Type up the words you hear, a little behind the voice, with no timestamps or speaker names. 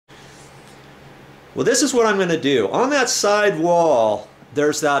Well, this is what I'm going to do. On that side wall,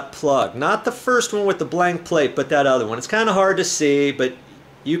 there's that plug. Not the first one with the blank plate, but that other one. It's kind of hard to see, but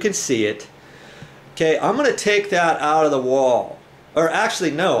you can see it. Okay, I'm going to take that out of the wall. Or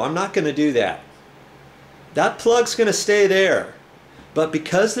actually, no, I'm not going to do that. That plug's going to stay there. But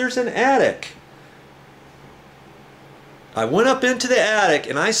because there's an attic, I went up into the attic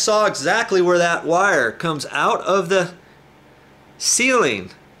and I saw exactly where that wire comes out of the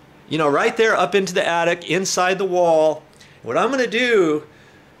ceiling. You know, right there up into the attic, inside the wall. What I'm going to do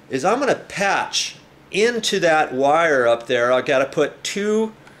is I'm going to patch into that wire up there. I've got to put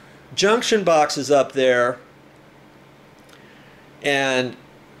 2 junction boxes up there, and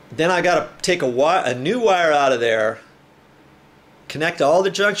then I got to take a new wire out of there, connect all the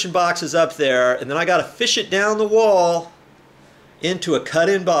junction boxes up there, and then I got to fish it down the wall into a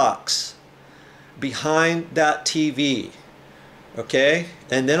cut-in box behind that TV. Okay,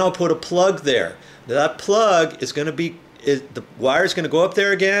 and then I'll put a plug there. That plug is going to be, the wire is going to go up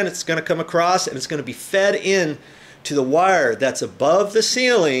there again, it's going to come across, and it's going to be fed in to the wire that's above the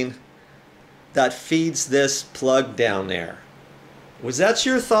ceiling that feeds this plug down there. Was that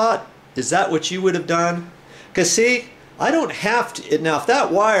your thought? Is that what you would have done? Because see, I don't have to, now if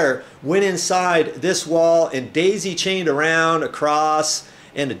that wire went inside this wall and daisy chained around across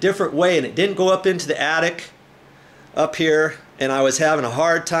in a different way and it didn't go up into the attic up here, and I was having a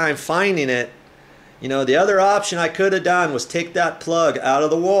hard time finding it, you know, the other option I could have done was take that plug out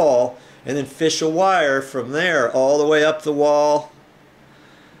of the wall and then fish a wire from there all the way up the wall,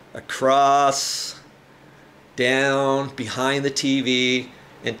 across, down, behind the TV,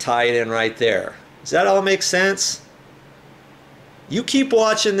 and tie it in right there. Does that all make sense? You keep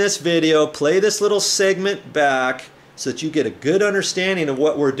watching this video, play this little segment back so that you get a good understanding of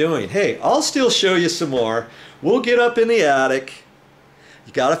what we're doing. Hey, I'll still show you some more. We'll get up in the attic.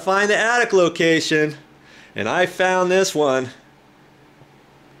 You got to find the attic location, and I found this one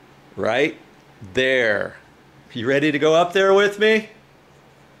right there. You ready to go up there with me?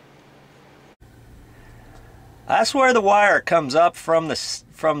 That's where the wire comes up from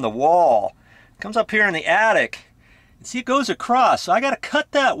the wall. It comes up here in the attic. And see, it goes across. So I got to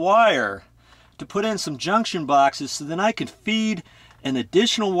cut that wire to put in some junction boxes so then I can feed an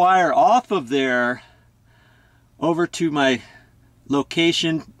additional wire off of there over to my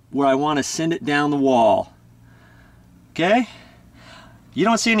location where I want to send it down the wall. Okay? You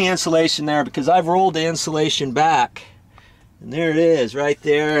don't see any insulation there because I've rolled the insulation back. And there it is right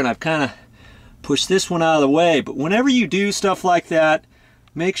there, and I've kind of pushed this one out of the way. But whenever you do stuff like that,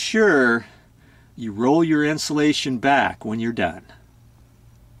 make sure you roll your insulation back when you're done.